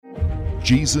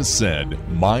Jesus said,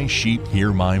 "My sheep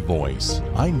hear my voice.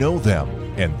 I know them,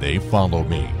 and they follow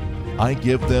me. I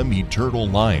give them eternal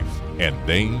life, and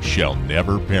they shall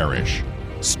never perish."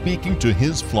 Speaking to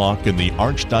his flock in the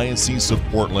Archdiocese of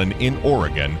Portland in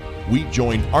Oregon, we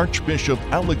join Archbishop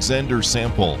Alexander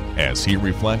Sample as he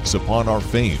reflects upon our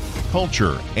faith,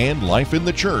 culture, and life in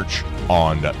the Church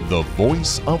on The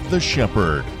Voice of the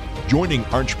Shepherd. Joining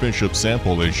Archbishop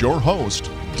Sample is your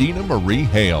host, Dina Marie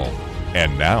Hale.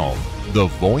 And now, The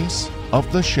Voice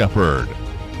of the Shepherd.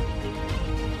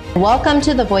 Welcome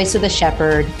to The Voice of the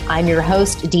Shepherd. I'm your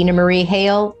host, Dina Marie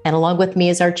Hale, and along with me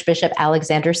is Archbishop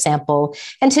Alexander Sample.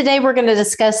 And today we're going to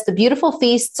discuss the beautiful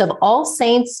feasts of All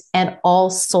Saints and All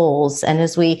Souls. And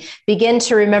as we begin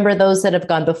to remember those that have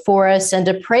gone before us and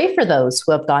to pray for those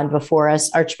who have gone before us,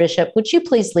 Archbishop, would you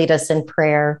please lead us in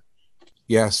prayer?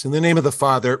 Yes, in the name of the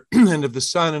Father, and of the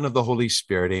Son, and of the Holy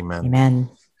Spirit, amen. Amen.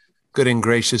 Good and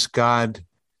gracious God,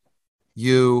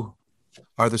 you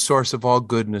are the source of all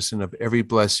goodness and of every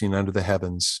blessing under the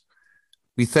heavens.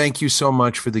 We thank you so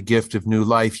much for the gift of new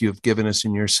life you have given us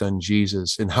in your Son,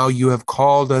 Jesus, and how you have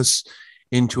called us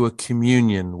into a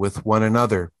communion with one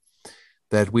another,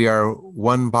 that we are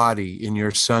one body in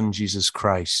your Son, Jesus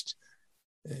Christ.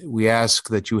 We ask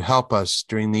that you help us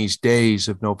during these days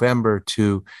of November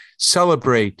to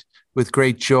celebrate with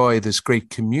great joy this great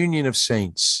communion of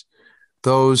saints,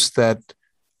 those that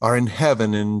are in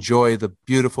heaven and enjoy the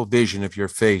beautiful vision of your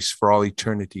face for all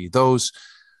eternity, those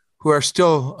who are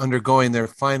still undergoing their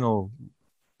final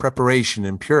preparation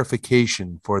and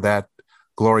purification for that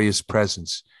glorious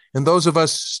presence, and those of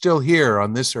us still here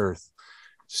on this earth,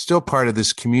 still part of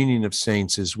this communion of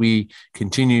saints as we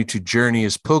continue to journey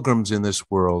as pilgrims in this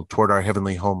world toward our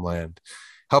heavenly homeland.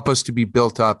 Help us to be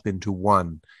built up into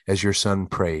one, as your Son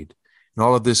prayed. And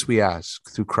all of this we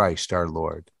ask through Christ our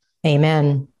Lord.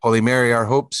 Amen. Holy Mary, our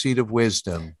hope, seat of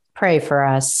wisdom, Pray for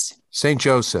us. Saint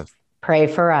Joseph, Pray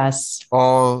for us.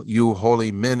 all you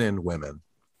holy men and women,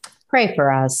 Pray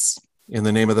for us. in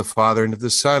the name of the Father, and of the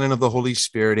Son, and of the Holy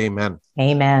Spirit, amen.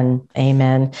 Amen.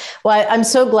 Amen. Well, I'm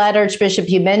so glad, Archbishop,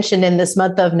 you mentioned in this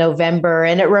month of November,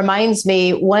 and it reminds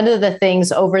me, one of the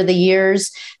things over the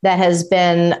years that has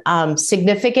been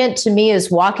significant to me is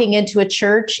walking into a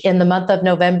church in the month of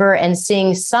November and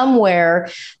seeing somewhere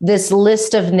this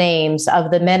list of names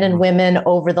of the men and women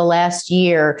over the last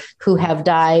year who have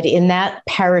died in that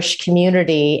parish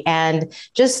community. And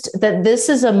just that this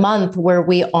is a month where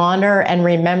we honor and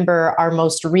remember our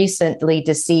most recently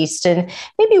deceased. And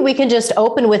maybe we can just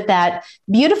open with that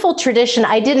beautiful tradition.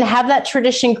 I didn't have that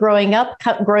tradition growing up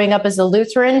as a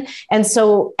Lutheran. And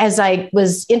so as I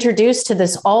was introduced to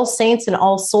this All Saints and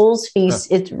All Souls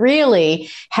feast, it really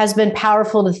has been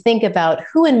powerful to think about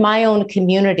who in my own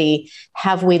community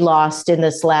have we lost in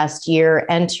this last year,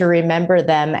 and to remember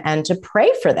them and to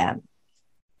pray for them.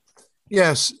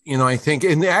 Yes, I think,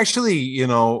 and actually,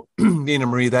 Dina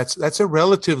Marie, that's a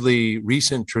relatively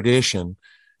recent tradition,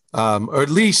 or at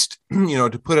least,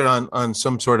 to put it on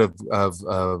some sort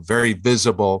of very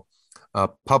visible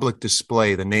public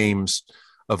display, the names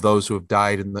of those who have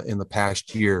died in the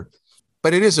past year.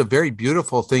 But it is a very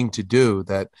beautiful thing to do,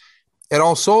 that at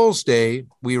All Souls Day,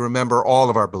 we remember all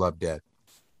of our beloved dead,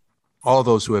 all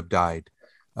those who have died,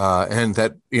 and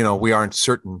that, we aren't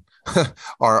certain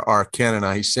are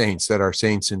canonized saints, that are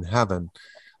saints in heaven.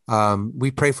 We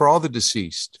pray for all the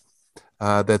deceased,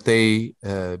 that they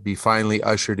be finally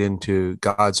ushered into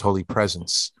God's holy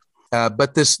presence.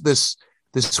 But this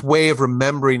way of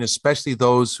remembering, especially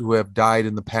those who have died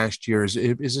in the past years,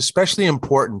 is especially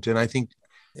important, and I think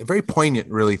very poignant,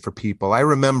 really, for people. I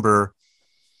remember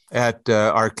at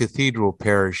our cathedral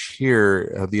parish here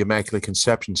of the Immaculate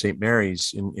Conception, St.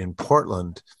 Mary's in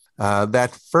Portland,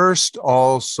 that first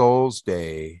All Souls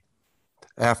Day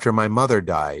after my mother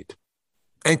died.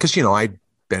 And because, I'd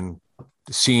been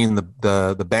seeing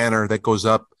the banner that goes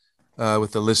up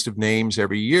with the list of names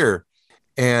every year.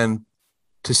 And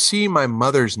to see my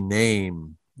mother's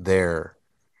name there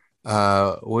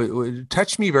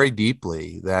touched me very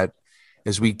deeply, that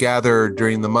as we gather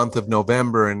during the month of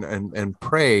November and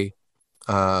pray,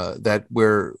 that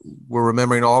we're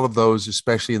remembering all of those,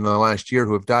 especially in the last year,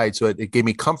 who have died. So it gave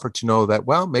me comfort to know that,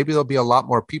 well, maybe there'll be a lot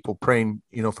more people praying,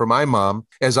 for my mom,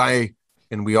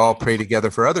 and we all pray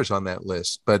together for others on that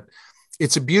list. But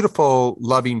it's a beautiful,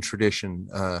 loving tradition.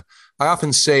 I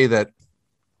often say that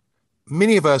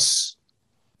many of us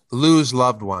lose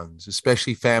loved ones,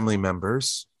 especially family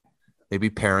members,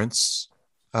 maybe parents,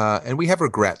 and we have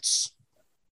regrets,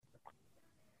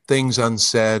 things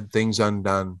unsaid, things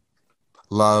undone,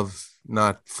 love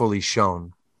not fully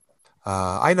shown.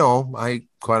 I know I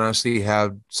quite honestly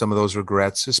have some of those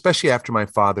regrets, especially after my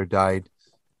father died.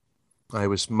 I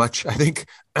was much, I think,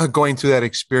 going through that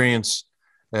experience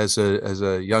as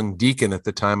a young deacon at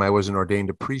the time. I wasn't ordained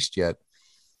a priest yet.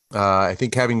 I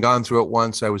think having gone through it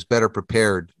once, I was better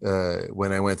prepared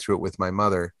when I went through it with my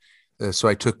mother. So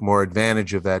I took more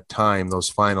advantage of that time, those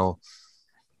final,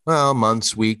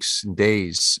 months, weeks, and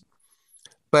days.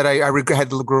 But I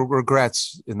had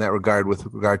regrets in that regard with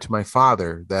regard to my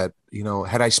father, that,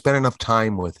 had I spent enough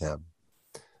time with him,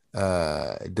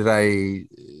 did I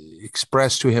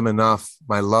express to him enough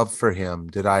my love for him?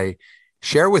 Did I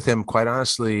share with him, quite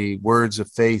honestly, words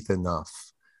of faith enough?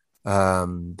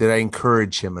 Did I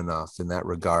encourage him enough in that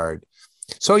regard?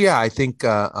 So, yeah, I think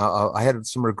I had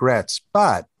some regrets.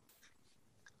 But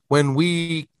when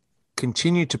we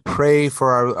continue to pray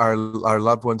for our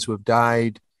loved ones who have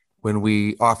died, when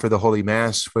we offer the Holy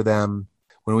Mass for them,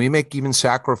 when we make even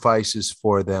sacrifices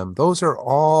for them, those are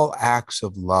all acts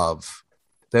of love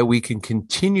that we can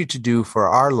continue to do for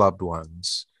our loved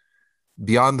ones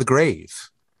beyond the grave.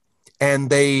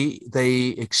 And they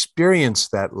experience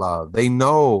that love. They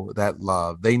know that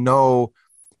love. They know,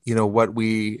 what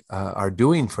we are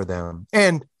doing for them.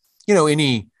 And,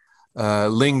 any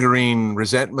lingering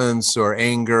resentments or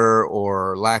anger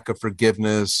or lack of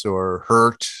forgiveness or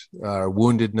hurt,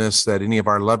 woundedness that any of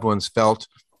our loved ones felt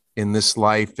in this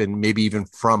life, and maybe even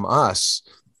from us,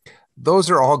 those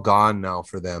are all gone now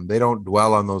for them. They don't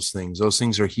dwell on those things. Those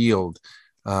things are healed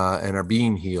and are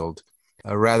being healed.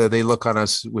 Rather, they look on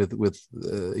us with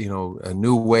a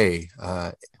new way.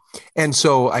 And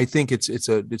so I think it's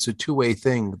a two-way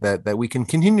thing that we can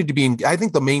continue to be in. I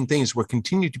think the main thing is we're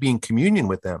continuing to be in communion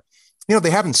with them.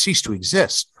 They haven't ceased to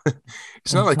exist.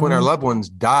 It's not like when our loved ones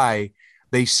die,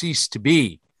 they cease to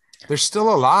be. They're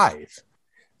still alive.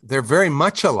 They're very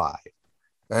much alive.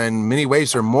 In many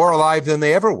ways, they're more alive than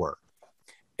they ever were.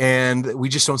 And we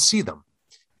just don't see them.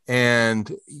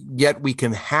 And yet we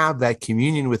can have that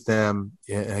communion with them,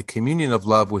 a communion of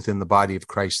love within the body of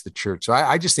Christ, the church. So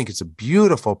I just think it's a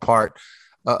beautiful part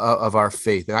of our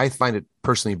faith. And I find it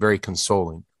personally very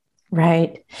consoling.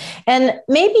 Right. And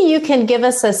maybe you can give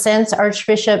us a sense,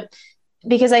 Archbishop,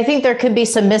 because I think there could be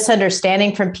some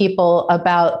misunderstanding from people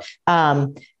about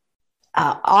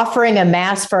offering a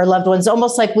mass for our loved ones,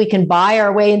 almost like we can buy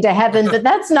our way into heaven. But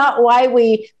that's not why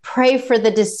we pray for the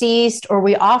deceased, or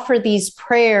we offer these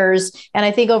prayers. And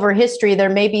I think over history, there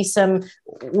may be some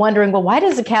wondering, well, why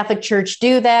does the Catholic Church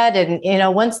do that?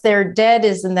 And, once they're dead,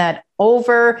 isn't that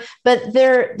over? But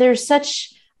there's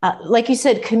such, like you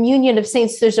said, communion of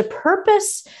saints. There's a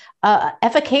purpose,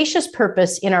 efficacious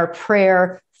purpose in our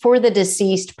prayer for the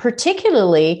deceased,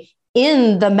 particularly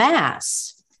in the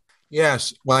Mass.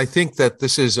 Yes. Well, I think that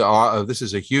this is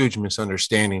a huge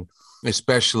misunderstanding,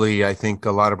 especially I think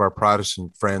a lot of our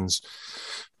Protestant friends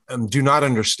do not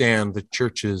understand the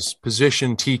church's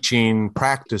position, teaching,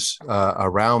 practice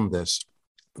around this,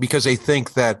 because they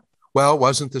think that,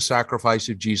 wasn't the sacrifice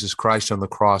of Jesus Christ on the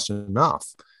cross enough?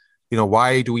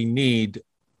 Why do we need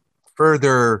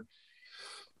further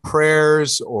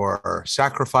prayers or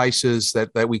sacrifices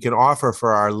that we can offer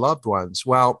for our loved ones?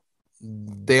 Well,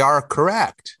 they are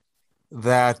correct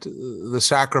that the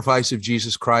sacrifice of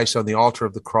Jesus Christ on the altar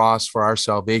of the cross for our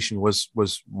salvation was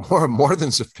more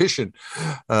than sufficient.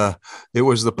 It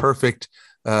was the perfect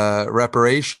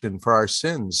reparation for our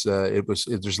sins.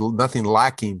 There's nothing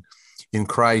lacking in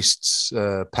Christ's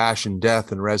passion,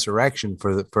 death, and resurrection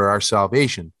for our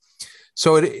salvation.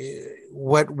 So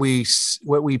what we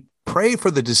pray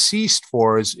for the deceased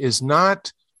for is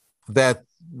not that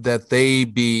they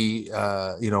be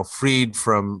freed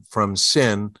from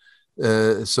sin,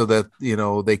 so that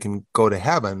they can go to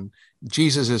heaven.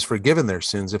 Jesus has forgiven their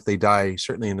sins if they die,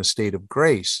 certainly in a state of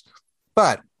grace.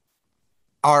 But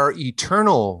our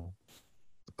eternal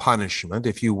punishment,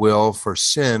 if you will, for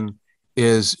sin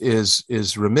is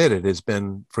remitted, has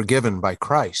been forgiven by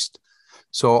Christ.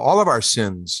 So all of our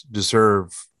sins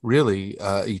deserve really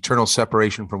eternal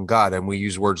separation from God. And we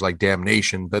use words like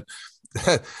damnation, but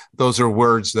those are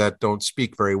words that don't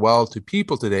speak very well to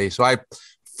people today. So I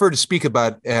prefer to speak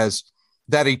about as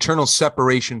that eternal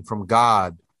separation from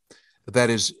God that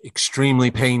is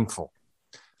extremely painful,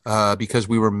 because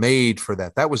we were made for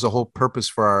that. That was the whole purpose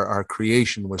for our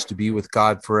creation, was to be with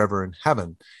God forever in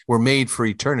heaven. We're made for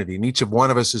eternity, and each of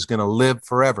one of us is going to live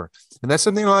forever. And that's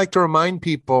something I like to remind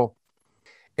people.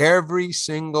 Every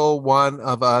single one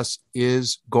of us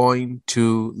is going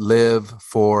to live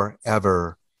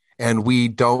forever. And we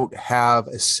don't have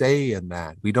a say in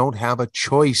that. We don't have a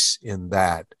choice in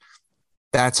that.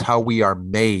 That's how we are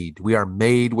made. We are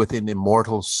made with an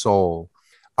immortal soul.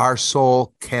 Our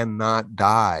soul cannot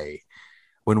die.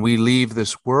 When we leave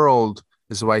this world,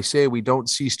 as I say, we don't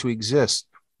cease to exist.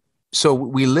 So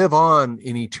we live on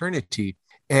in eternity,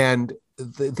 and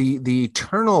the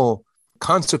eternal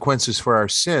consequences for our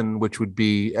sin, which would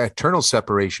be eternal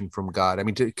separation from God. I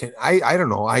mean, I don't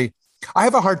know. I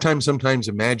have a hard time sometimes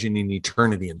imagining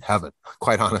eternity in heaven,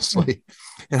 quite honestly.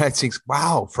 And I think,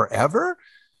 wow, forever?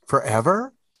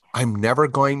 I'm never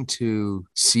going to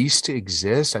cease to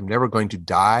exist. I'm never going to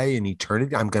die in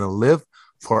eternity. I'm going to live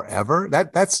forever.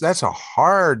 That's a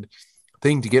hard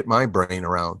thing to get my brain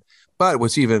around. But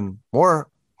what's even more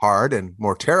hard and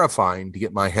more terrifying to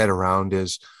get my head around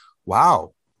is,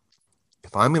 wow,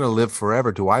 if I'm going to live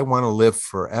forever, do I want to live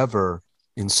forever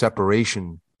in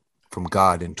separation from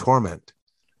God in torment?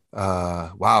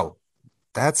 Wow,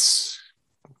 that's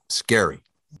scary.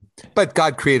 But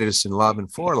God created us in love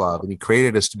and for love, and he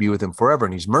created us to be with him forever,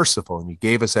 and he's merciful, and he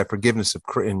gave us that forgiveness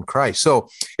in Christ. So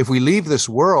if we leave this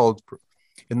world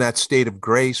in that state of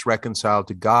grace, reconciled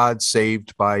to God,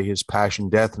 saved by his passion,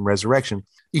 death, and resurrection,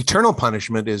 eternal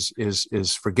punishment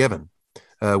is forgiven.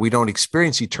 We don't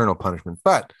experience eternal punishment,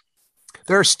 but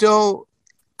there are still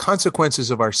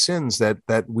consequences of our sins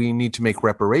that we need to make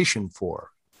reparation for.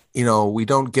 We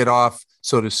don't get off,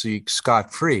 so to speak,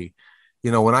 scot-free.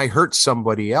 When I hurt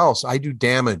somebody else, I do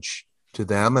damage to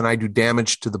them, and I do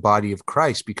damage to the body of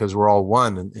Christ, because we're all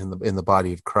one in the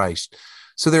body of Christ.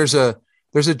 So there's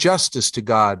a justice to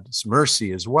God's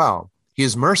mercy as well. He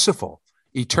is merciful,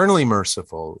 eternally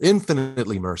merciful,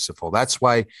 infinitely merciful. That's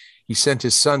why he sent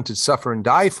his son to suffer and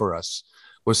die for us,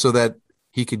 was so that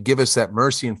he could give us that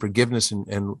mercy and forgiveness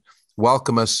and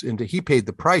welcome us into. He paid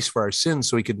the price for our sins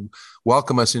so he could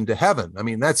welcome us into heaven. I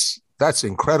mean, that's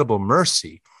incredible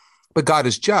mercy. But God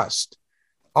is just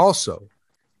also,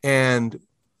 and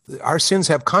our sins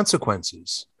have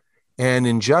consequences. And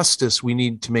in justice, we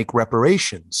need to make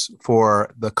reparations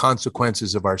for the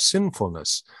consequences of our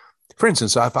sinfulness. For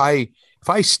instance, if I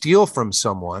steal from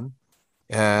someone,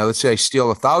 let's say I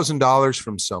steal $1,000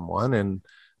 from someone, and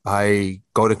I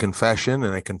go to confession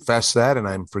and I confess that, and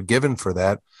I'm forgiven for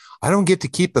that, I don't get to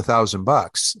keep the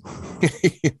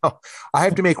 $1,000. I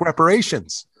have to make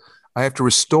reparations. I have to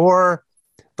restore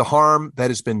the harm that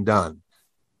has been done.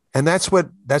 And that's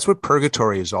what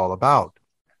purgatory is all about.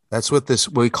 That's what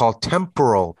we call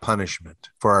temporal punishment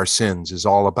for our sins is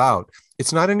all about.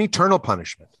 It's not an eternal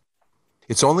punishment.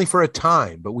 It's only for a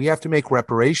time, but we have to make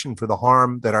reparation for the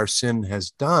harm that our sin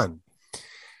has done.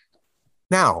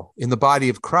 Now, in the body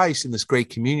of Christ, in this great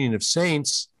communion of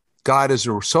saints, God has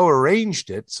so arranged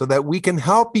it so that we can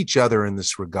help each other in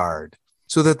this regard,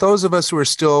 so that those of us who are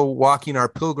still walking our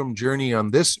pilgrim journey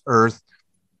on this earth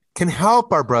can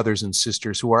help our brothers and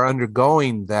sisters who are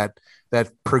undergoing that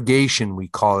purgation, we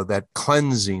call it, that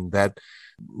cleansing, that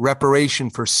reparation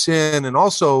for sin, and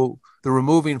also the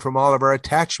removing from all of our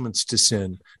attachments to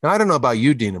sin. Now, I don't know about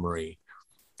you, Dina Marie.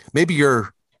 Maybe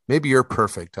you're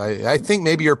perfect. I think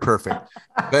maybe you're perfect,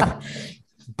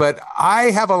 but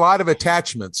I have a lot of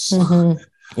attachments,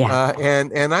 Yeah.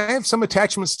 And I have some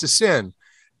attachments to sin,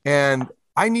 and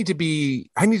I need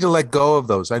to let go of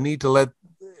those. I need to let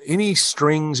any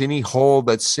strings, any hold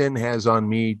that sin has on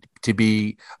me to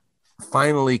be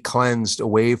finally cleansed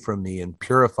away from me and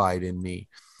purified in me.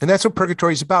 And that's what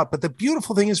purgatory is about. But the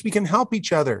beautiful thing is we can help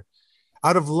each other.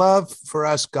 Out of love for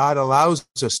us, God allows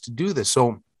us to do this.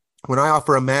 So when I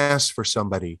offer a mass for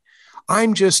somebody,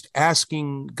 I'm just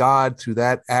asking God through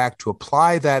that act to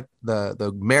apply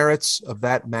the merits of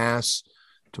that mass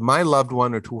to my loved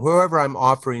one or to whoever I'm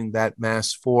offering that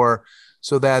mass for,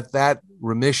 so that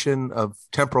remission of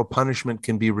temporal punishment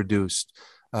can be reduced,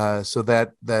 so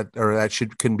that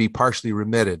can be partially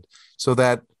remitted, so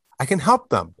that I can help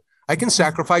them. I can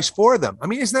sacrifice for them. I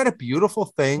mean, isn't that a beautiful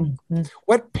thing? Mm-hmm.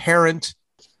 What parent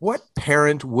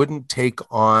wouldn't take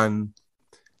on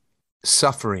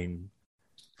suffering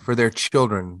for their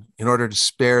children in order to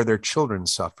spare their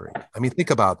children's suffering? I mean,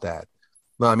 think about that.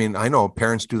 I mean, I know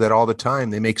parents do that all the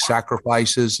time. They make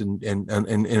sacrifices and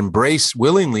embrace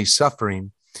willingly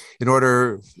suffering in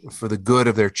order for the good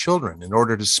of their children, in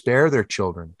order to spare their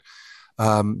children.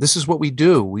 This is what we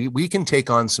do. We can take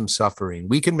on some suffering.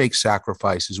 We can make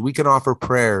sacrifices. We can offer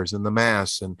prayers in the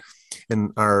Mass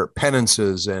and our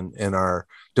penances and our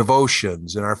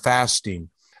devotions and our fasting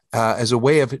as a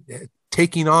way of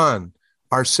taking on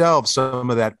ourselves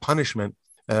some of that punishment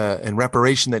and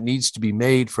reparation that needs to be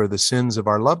made for the sins of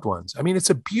our loved ones. I mean, it's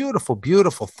a beautiful,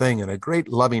 beautiful thing and a great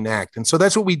loving act. And so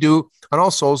that's what we do on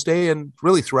All Souls Day and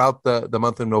really throughout the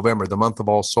month of November, the month of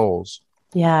All Souls.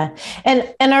 Yeah.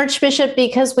 And Archbishop,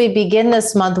 because we begin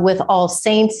this month with All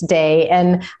Saints Day,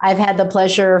 and I've had the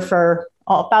pleasure for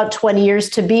about 20 years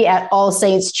to be at All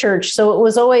Saints Church. So it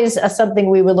was always something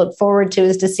we would look forward to,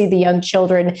 is to see the young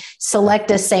children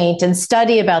select a saint and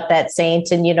study about that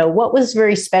saint. And, what was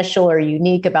very special or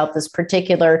unique about this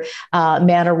particular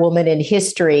man or woman in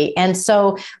history. And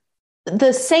so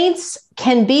the saints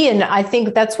can be, and I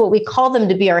think that's what we call them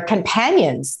to be, our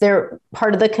companions. They're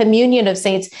part of the communion of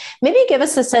saints. Maybe give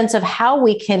us a sense of how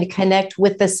we can connect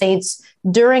with the saints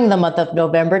during the month of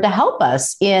November to help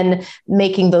us in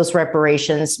making those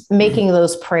reparations, making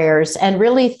those prayers, and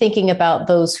really thinking about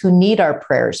those who need our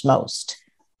prayers most.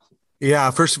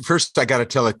 Yeah, first, I got to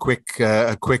tell a quick,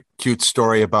 cute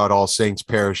story about All Saints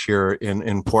Parish here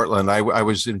in Portland. I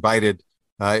was invited.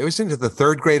 It was into the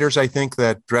third graders, I think,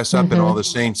 that dress up in all the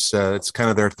saints. It's kind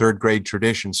of their third grade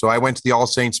tradition. So I went to the All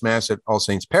Saints Mass at All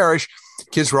Saints Parish.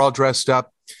 Kids were all dressed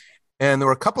up. And there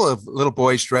were a couple of little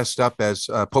boys dressed up as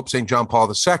Pope St. John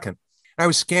Paul II. I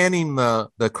was scanning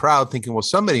the crowd thinking, well,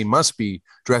 somebody must be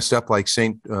dressed up like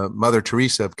St. Mother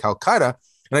Teresa of Calcutta.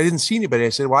 And I didn't see anybody. I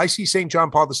said, well, I see St.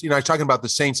 John Paul II. I was talking about the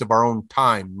saints of our own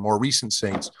time, more recent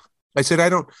saints. I said,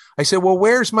 well,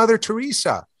 where's Mother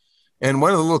Teresa? And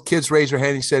one of the little kids raised her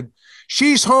hand. He said,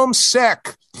 she's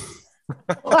homesick.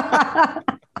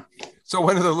 So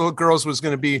one of the little girls was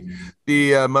going to be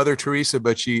the Mother Teresa,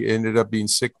 but she ended up being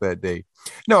sick that day.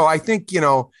 No, I think,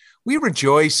 we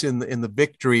rejoice in the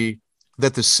victory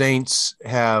that the saints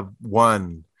have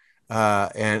won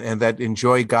and that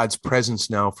enjoy God's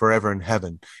presence now forever in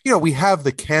heaven. We have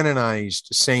the canonized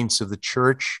saints of the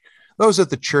church, those that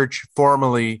the church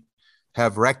formally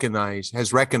has recognized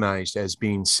as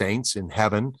being saints in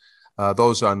heaven.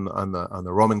 Those on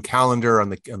the Roman calendar, on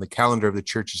the calendar of the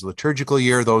church's liturgical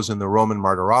year, those in the Roman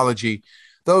martyrology,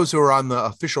 those who are on the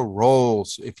official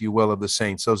rolls, if you will, of the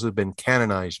saints, those who have been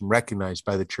canonized and recognized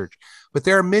by the church. But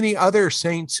there are many other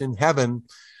saints in heaven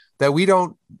that we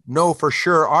don't know for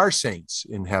sure are saints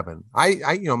in heaven.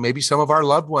 Maybe some of our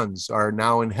loved ones are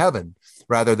now in heaven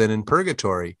rather than in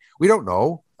purgatory. We don't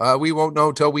know. We won't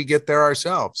know till we get there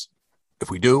ourselves. If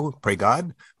we do, pray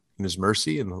God in his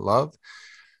mercy and love.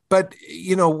 But,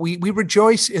 we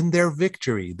rejoice in their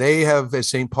victory. They have, as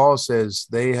St. Paul says,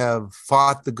 they have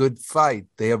fought the good fight.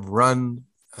 They have run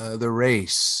the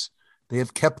race. They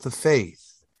have kept the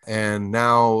faith. And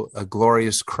now a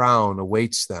glorious crown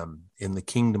awaits them in the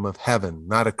kingdom of heaven,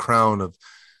 not a crown of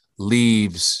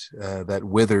leaves that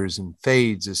withers and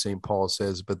fades, as St. Paul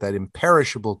says, but that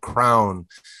imperishable crown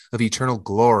of eternal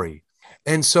glory.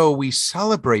 And so we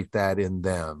celebrate that in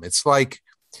them. It's like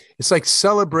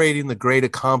celebrating the great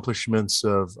accomplishments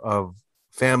of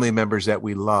family members that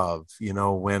we love.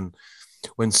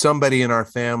 When somebody in our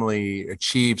family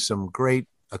achieves some great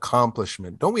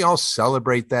accomplishment, don't we all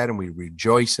celebrate that and we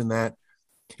rejoice in that?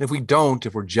 And if we don't,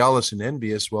 if we're jealous and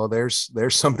envious, well, there's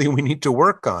something we need to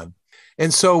work on.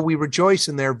 And so we rejoice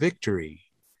in their victory,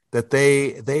 that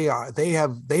they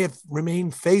have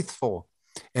remained faithful.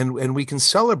 And we can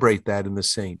celebrate that in the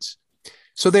saints.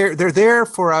 So they're there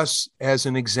for us as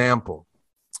an example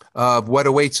of what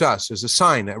awaits us, as a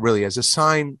sign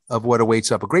of what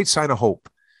awaits up, a great sign of hope.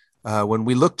 When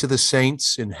we look to the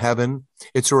saints in heaven,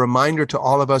 it's a reminder to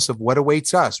all of us of what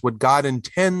awaits us, what God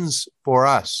intends for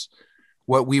us,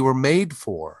 what we were made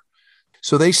for.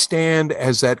 So they stand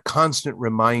as that constant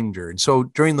reminder. And so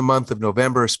during the month of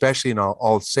November, especially in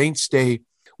All Saints' Day,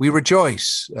 we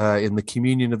rejoice in the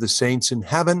communion of the saints in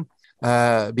heaven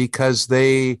because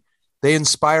they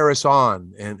inspire us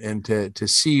on and to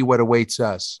see what awaits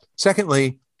us.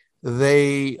 Secondly,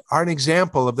 they are an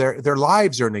example of their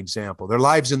lives are an example, their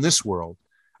lives in this world.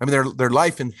 I mean, their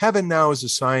life in heaven now is a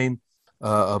sign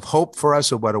of hope for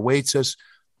us, of what awaits us.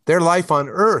 Their life on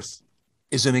earth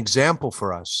is an example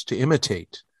for us to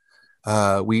imitate.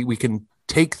 We can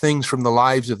take things from the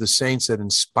lives of the saints that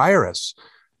inspire us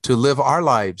to live our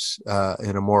lives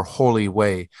in a more holy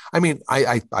way. I mean,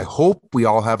 I hope we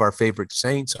all have our favorite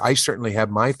saints. I certainly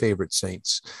have my favorite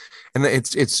saints. And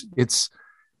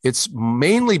it's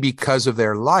mainly because of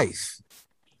their life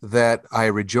that I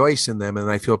rejoice in them,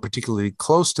 and I feel particularly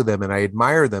close to them, and I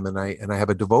admire them, and I have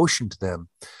a devotion to them.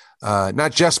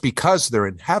 Not just because they're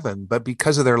in heaven, but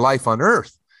because of their life on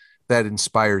earth that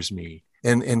inspires me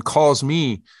and calls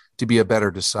me to be a better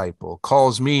disciple,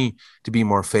 calls me to be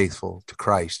more faithful to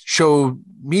Christ, show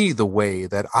me the way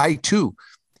that I too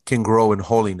can grow in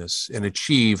holiness and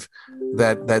achieve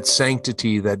that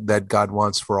sanctity that God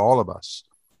wants for all of us.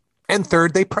 And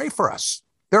third, they pray for us.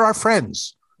 They're our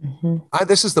friends. Mm-hmm.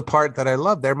 This is the part that I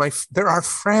love. They're our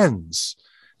friends.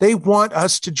 They want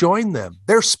us to join them.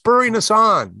 They're spurring us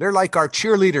on. They're like our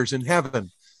cheerleaders in heaven,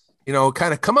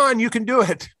 kind of, come on, you can do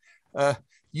it.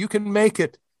 You can make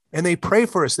it. and they pray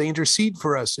for us. They intercede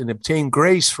for us and obtain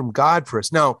grace from God for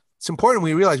us. Now, it's important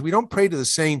we realize we don't pray to the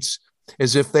saints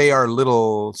as if they are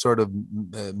little sort of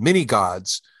mini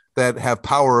gods that have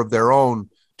power of their own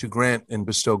to grant and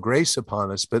bestow grace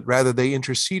upon us, but rather they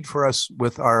intercede for us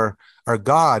with our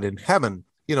God in heaven.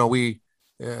 We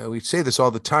say this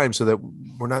all the time so that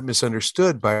we're not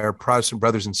misunderstood by our Protestant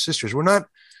brothers and sisters.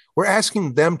 We're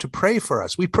asking them to pray for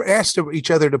us. We ask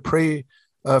each other to pray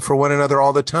for one another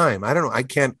all the time. I don't know. I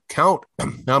can't count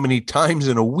how many times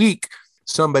in a week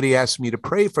somebody asks me to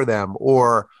pray for them,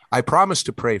 or I promise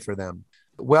to pray for them.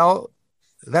 Well,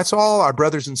 that's all our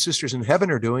brothers and sisters in heaven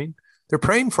are doing. They're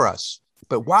praying for us.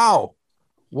 But wow,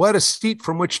 what a seat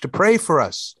from which to pray for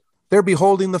us. They're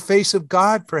beholding the face of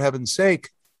God, for heaven's sake.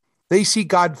 They see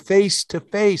God face to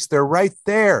face. They're right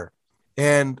there.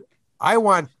 And I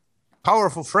want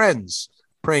powerful friends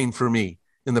praying for me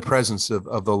in the presence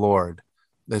of the Lord,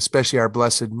 especially our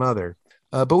Blessed Mother.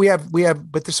 But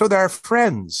they're our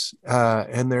friends,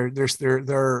 and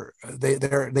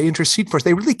they intercede for us.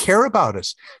 They really care about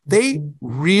us. They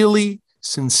really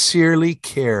sincerely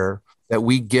care that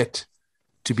we get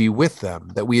to be with them,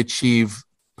 that we achieve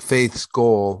faith's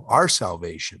goal, our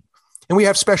salvation. And we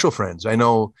have special friends. I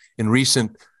know in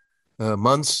recent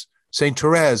months, Saint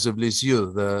Therese of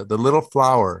Lisieux, the little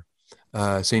flower,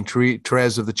 Saint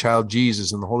Therese of the Child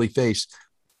Jesus and the Holy Face,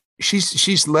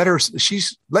 she's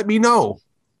let me know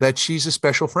that she's a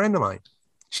special friend of mine.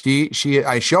 She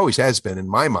always has been in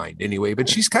my mind anyway, but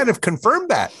she's kind of confirmed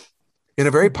that in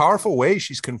a very powerful way.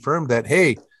 She's confirmed that,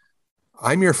 hey,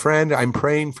 I'm your friend. I'm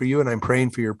praying for you, and I'm praying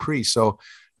for your priest. So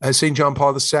St. John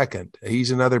Paul II,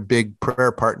 he's another big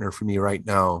prayer partner for me right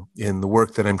now in the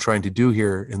work that I'm trying to do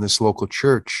here in this local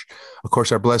church. Of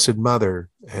course, our Blessed Mother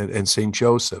and St.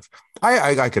 Joseph.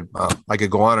 I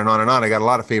could go on and on and on. I got a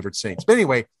lot of favorite saints. But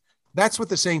anyway, that's what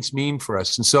the saints mean for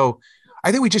us. And so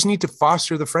I think we just need to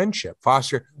foster the friendship,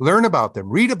 learn about them,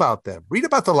 read about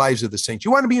the lives of the saints.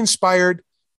 You want to be inspired?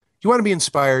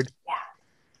 Yeah.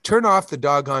 Turn off the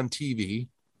doggone TV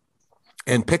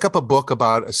and pick up a book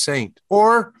about a saint.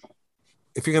 Or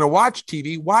if you're going to watch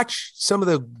TV, watch some of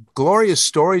the glorious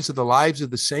stories of the lives of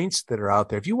the saints that are out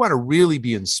there. If you want to really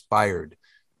be inspired,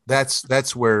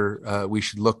 that's where we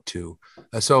should look to.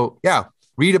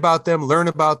 Read about them, learn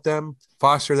about them,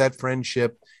 foster that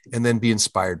friendship, and then be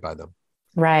inspired by them.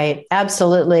 Right.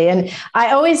 Absolutely. And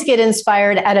I always get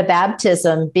inspired at a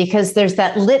baptism because there's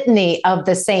that litany of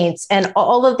the saints and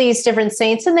all of these different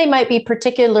saints. And they might be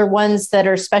particular ones that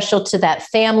are special to that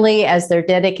family as they're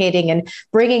dedicating and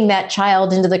bringing that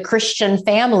child into the Christian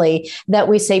family that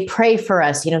we say, pray for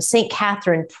us. St.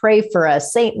 Catherine, pray for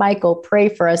us. St. Michael, pray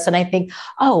for us. And I think,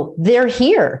 oh, they're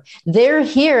here. They're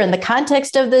here in the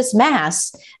context of this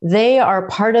Mass. They are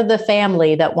part of the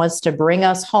family that wants to bring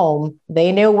us home.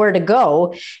 They know where to go.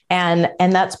 And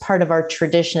that's part of our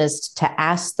tradition, is to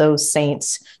ask those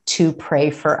saints to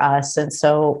pray for us. And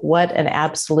so what an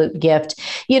absolute gift.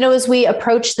 As we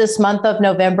approach this month of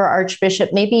November,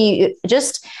 Archbishop, maybe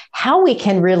just how we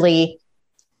can really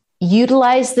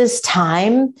utilize this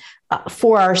time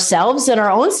for ourselves and our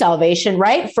own salvation,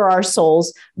 right? For our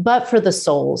souls, but for the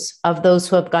souls of those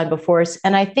who have gone before us.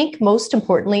 And I think most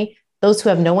importantly, those who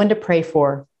have no one to pray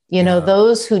for.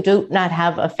 Those who do not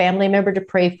have a family member to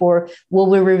pray for, will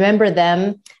we remember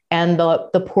them and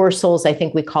the poor souls, I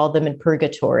think we call them, in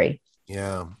purgatory.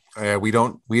 Yeah. We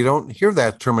don't hear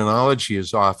that terminology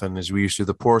as often as we used to,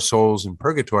 the poor souls in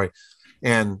purgatory.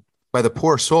 And by the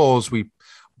poor souls, we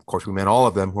meant all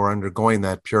of them who are undergoing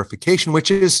that purification,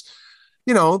 which is,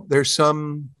 there's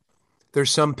some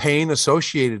pain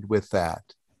associated with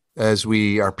that as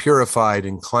we are purified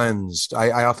and cleansed.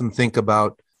 I often think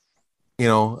about,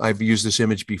 I've used this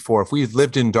image before. If we've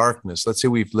lived in darkness, let's say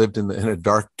we've lived in a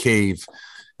dark cave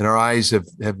and our eyes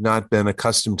have not been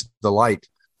accustomed to the light,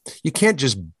 you can't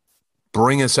just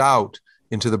bring us out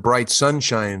into the bright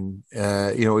sunshine.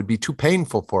 It would be too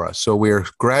painful for us. So we're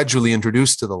gradually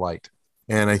introduced to the light.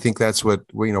 And I think that's what,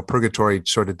 purgatory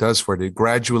sort of does for it. It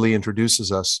gradually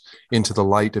introduces us into the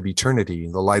light of eternity,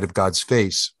 the light of God's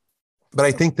face. But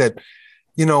I think that,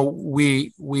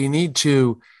 we need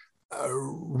to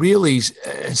really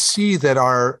see that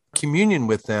our communion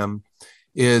with them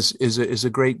is a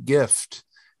great gift.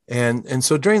 And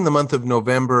so during the month of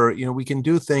November, we can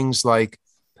do things like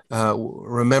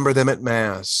remember them at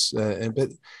Mass,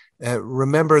 but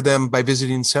remember them by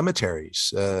visiting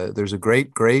cemeteries. There's a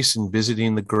great grace in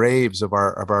visiting the graves of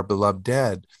our beloved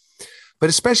dead, but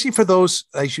especially for those,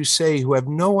 as you say, who have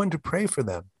no one to pray for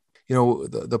them.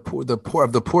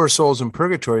 The poor souls in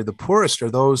purgatory, the poorest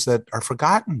are those that are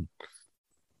forgotten.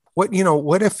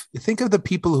 What if, think of the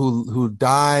people who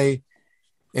die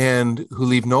and who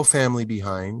leave no family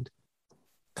behind,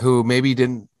 who maybe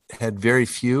had very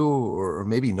few or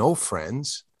maybe no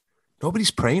friends.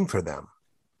 Nobody's praying for them.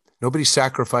 Nobody's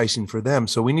sacrificing for them.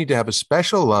 So we need to have a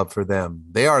special love for them.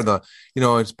 They are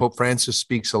as Pope Francis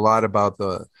speaks a lot about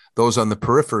those on the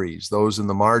peripheries, those in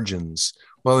the margins.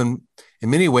 Well, in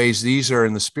many ways, these are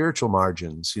in the spiritual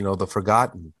margins, the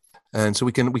forgotten. And so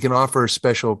we can offer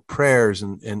special prayers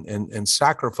and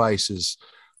sacrifices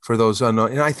for those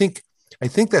unknown. And I think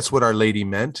that's what Our Lady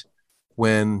meant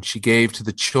when she gave to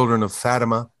the children of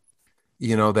Fatima,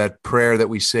 that prayer that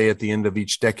we say at the end of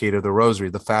each decade of the Rosary,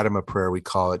 the Fatima prayer, we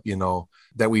call it,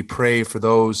 that we pray for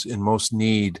those in most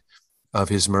need of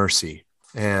his mercy.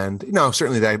 And,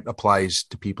 certainly that applies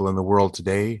to people in the world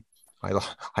today.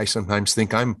 I sometimes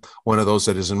think I'm one of those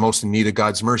that is most in need of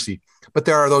God's mercy, but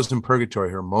there are those in purgatory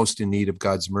who are most in need of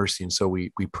God's mercy. And so we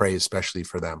pray especially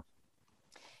for them.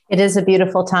 It is a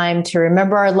beautiful time to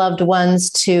remember our loved ones,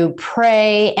 to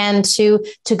pray, and to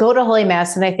go to Holy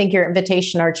Mass. And I think your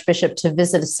invitation, Archbishop, to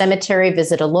visit a cemetery,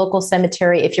 visit a local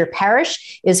cemetery. If your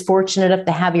parish is fortunate enough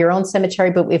to have your own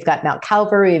cemetery, but we've got Mount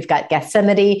Calvary, we've got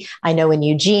Gethsemane. I know in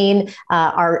Eugene,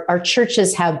 our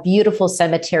churches have beautiful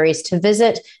cemeteries to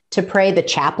visit, to pray the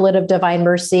Chaplet of Divine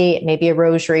Mercy, maybe a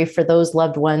rosary for those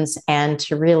loved ones, and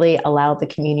to really allow the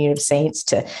communion of saints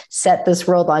to set this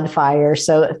world on fire.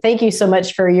 So thank you so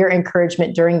much for your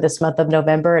encouragement during this month of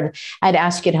November. And I'd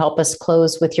ask you to help us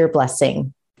close with your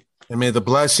blessing. And may the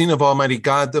blessing of Almighty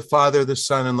God, the Father, the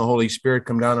Son, and the Holy Spirit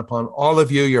come down upon all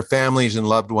of you, your families and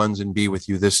loved ones, and be with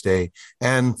you this day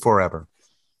and forever.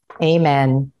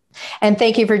 Amen. And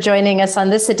thank you for joining us on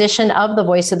this edition of The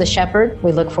Voice of the Shepherd.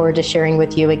 We look forward to sharing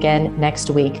with you again next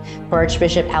week. For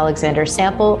Archbishop Alexander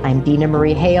Sample, I'm Dina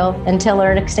Marie Hale. Until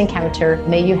our next encounter,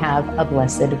 may you have a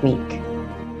blessed week.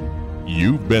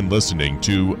 You've been listening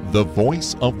to The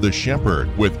Voice of the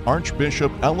Shepherd with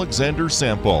Archbishop Alexander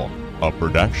Sample, a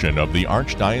production of the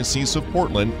Archdiocese of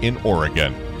Portland in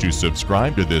Oregon. To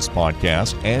subscribe to this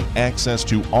podcast and access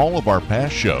to all of our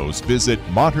past shows, visit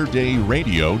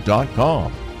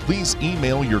matterdayradio.com. Please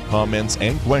email your comments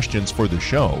and questions for the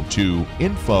show to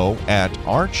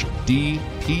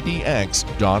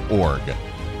info@archdpdx.org.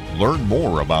 Learn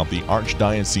more about the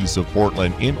Archdiocese of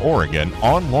Portland in Oregon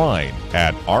online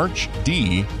at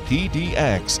archdpdx.org.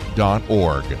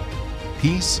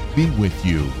 Peace be with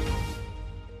you.